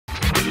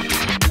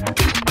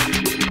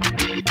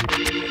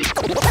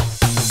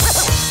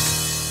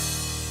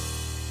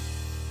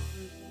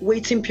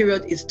waiting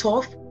period is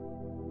tough,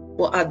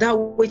 but at that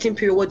waiting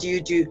period, what do?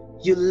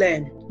 You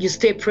learn. You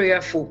stay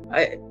prayerful.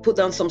 I put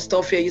down some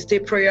stuff here. You stay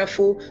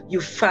prayerful. You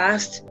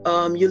fast.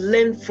 You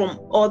learn from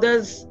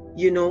others.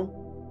 You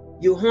know,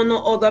 you honor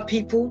other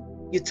people.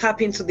 You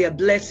tap into their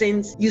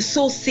blessings. You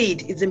sow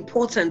seed. It's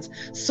important.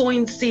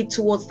 Sowing seed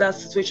towards that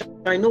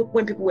situation. I know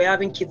when people were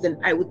having kids, and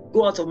I would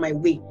go out of my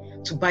way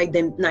to buy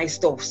them nice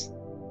stuffs.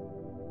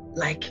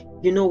 Like,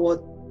 you know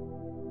what?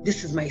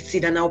 This is my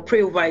seed, and I'll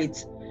pray over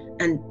it.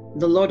 And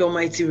the Lord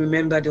Almighty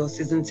remembered us,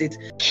 isn't it?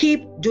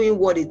 Keep doing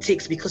what it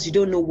takes, because you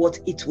don't know what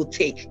it will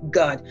take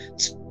God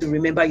to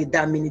remember you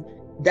that minute,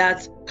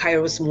 that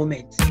Kairos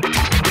moment.